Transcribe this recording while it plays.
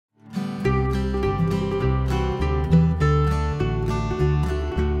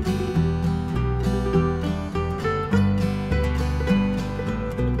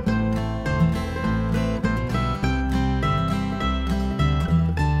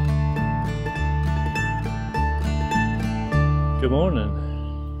Good morning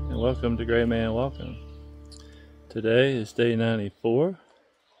and welcome to Gray Man Walking. Today is day 94.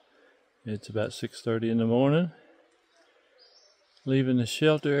 It's about 6:30 in the morning. Leaving the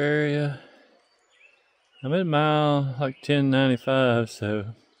shelter area. I'm at mile like 1095,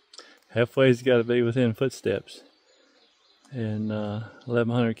 so halfway's got to be within footsteps. And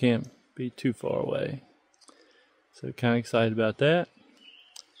 1100 can't be too far away. So kind of excited about that.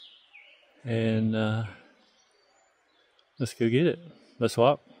 And let's go get it. Let's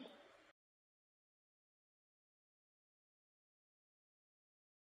walk.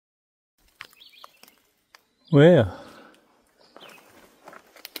 Well,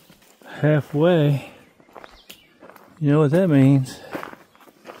 halfway, you know what that means.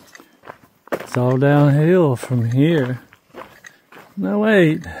 It's all downhill from here. No,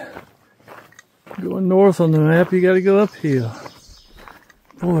 wait. Going north on the map, you gotta go uphill.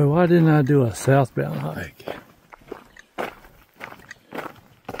 Boy, why didn't I do a southbound hike?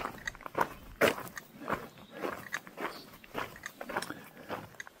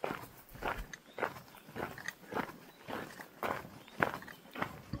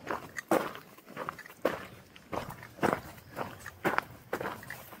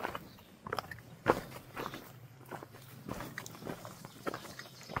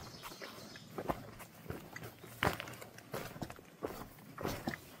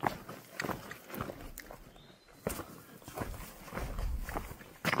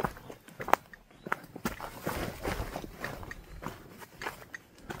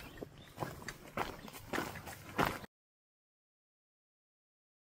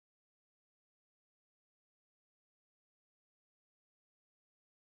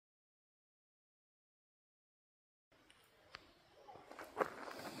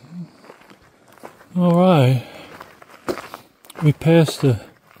 All right, we passed the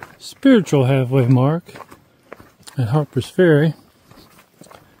spiritual halfway mark at Harper's Ferry.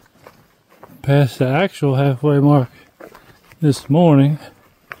 Passed the actual halfway mark this morning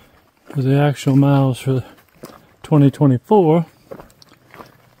for the actual miles for 2024.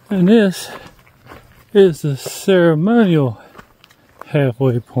 And this is the ceremonial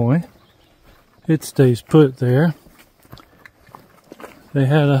halfway point. It stays put there. They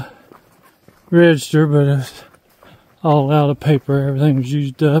had a register, but it's all out of paper. Everything was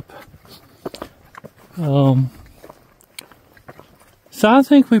used up. So I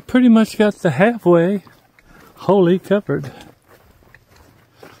think we pretty much got the halfway wholly covered.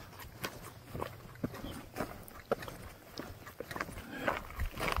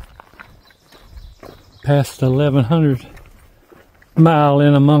 Past 1100 mile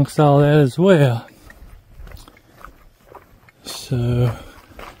in amongst all that as well. So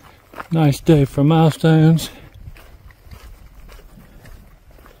nice day for milestones.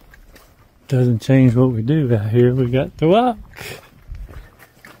 Doesn't change what we do out here. We got to walk.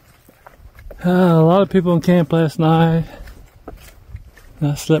 A lot of people in camp last night.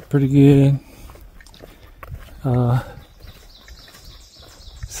 I slept pretty good.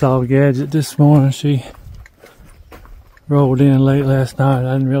 Saw Gadget this morning. She rolled in late last night.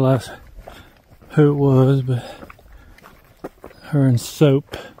 I didn't realize who it was, but her and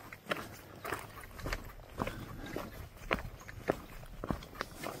Soap.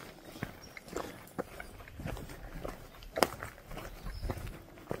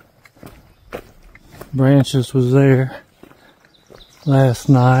 Branches was there last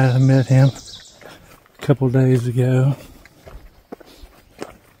night. I met him a couple days ago.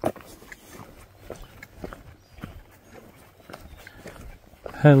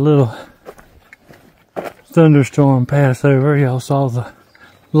 Had a little thunderstorm pass over. Y'all saw the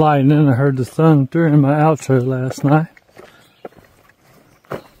lightning. I heard the thunder in my outro last night.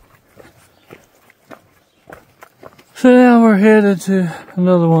 So now we're headed to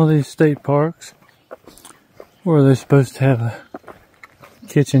another one of these state parks, where they're supposed to have a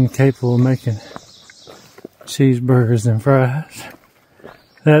kitchen capable of making cheeseburgers and fries.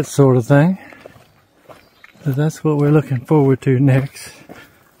 That sort of thing. So that's what we're looking forward to next.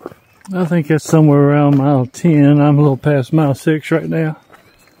 I think that's somewhere around mile 10. I'm a little past mile 6 right now.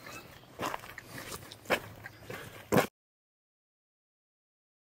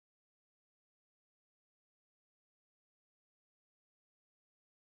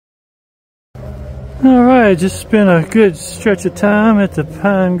 Alright, just spent a good stretch of time at the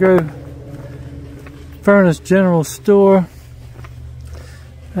Pine Grove Furnace General Store.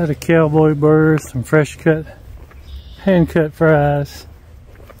 Had a cowboy burger, some fresh cut, hand cut fries.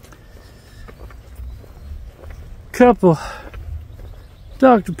 Couple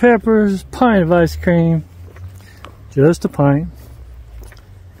Dr. Pepper's, pint of ice cream. Just a pint.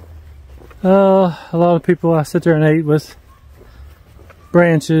 A lot of people I sit there and ate with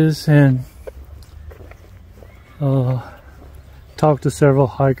branches and talked to several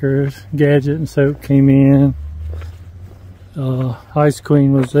hikers. Gadget and Soap came in. Ice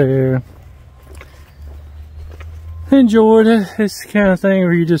Queen was there. Enjoyed it. It's the kind of thing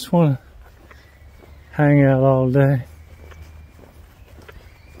where you just want to hang out all day.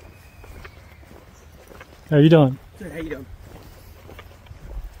 How you doing? Good, how you doing?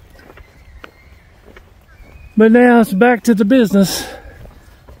 But now it's back to the business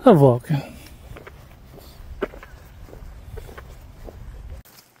of walking.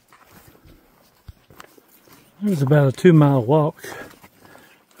 It was about a 2-mile walk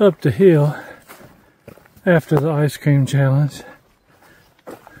up the hill after the ice cream challenge.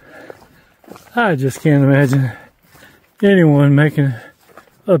 I just can't imagine anyone making it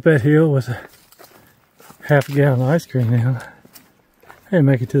up that hill with a half a gallon of ice cream now. I didn't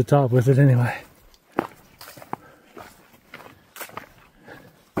make it to the top with it anyway.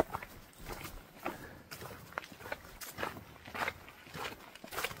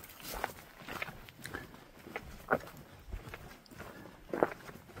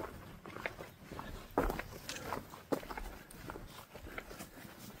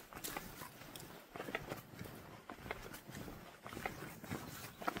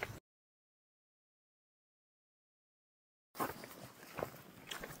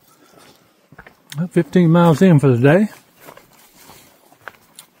 Well, 15 miles in for the day.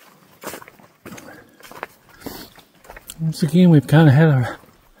 Once again, we've kind of had a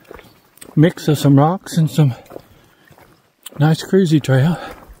mix of some rocks and some nice cruisy trail.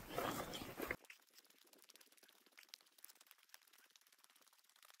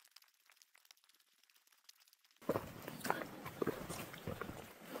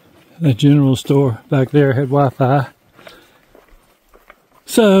 The general store back there had Wi-Fi.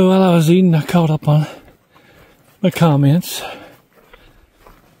 So while I was eating, I caught up on my comments. I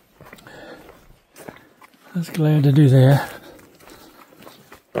was glad to do that.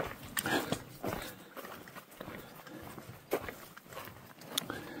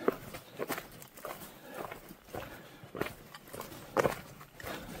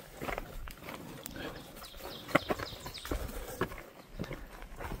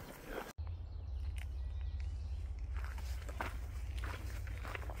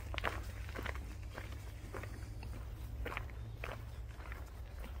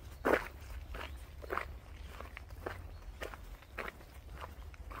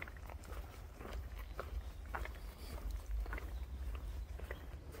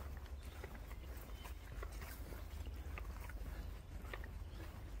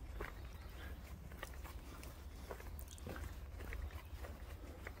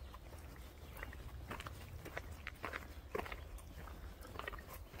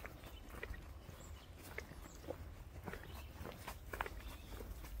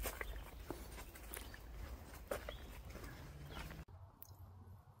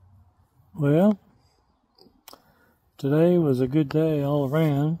 Well, today was a good day all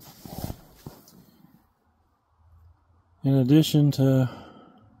around. In addition to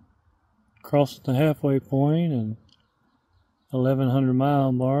crossing the halfway point and 1100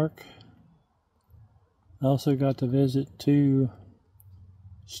 mile mark, I also got to visit 2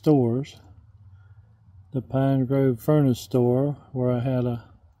 stores. The Pine Grove Furnace store, where I had a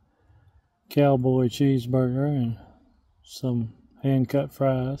cowboy cheeseburger and some hand-cut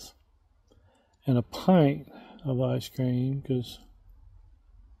fries and a pint of ice cream, because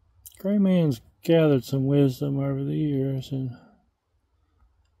Gray Man's gathered some wisdom over the years, and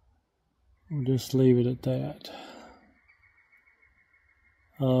we'll just leave it at that.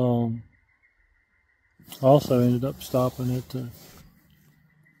 Also ended up stopping at the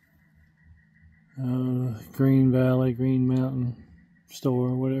Green Mountain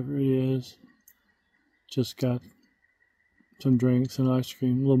store, whatever it is. Just got some drinks and ice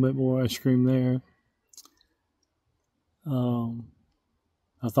cream, a little bit more ice cream there.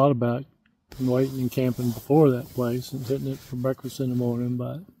 I thought about waiting and camping before that place and hitting it for breakfast in the morning,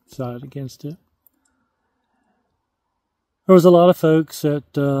 but decided against it. There was a lot of folks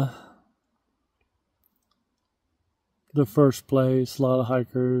at the first place, a lot of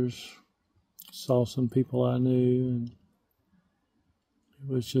hikers. Saw some people I knew, and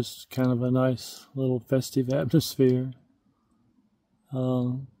it was just kind of a nice little festive atmosphere.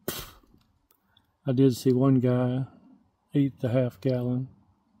 I did see one guy eat the half gallon,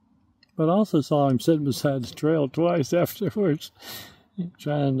 but I also saw him sitting beside the trail twice afterwards,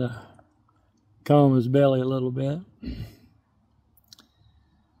 trying to calm his belly a little bit.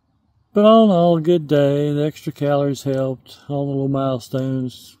 But all in all, a good day. The extra calories helped. All the little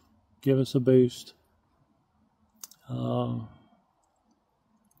milestones give us a boost.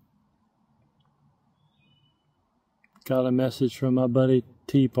 got a message from my buddy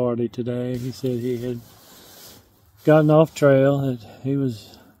Tea Party today. He said he had gotten off trail, that he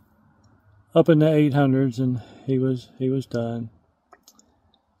was up in the 800s and he was done.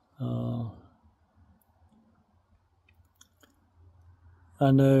 I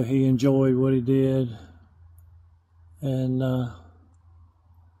know he enjoyed what he did, and I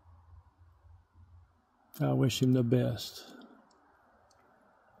wish him the best.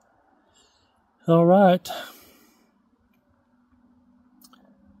 All right.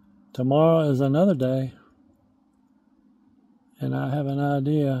 Tomorrow is another day, and I have an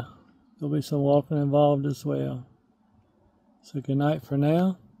idea. There'll be some walking involved as well. So good night for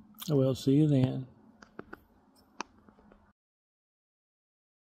now, and we'll see you then.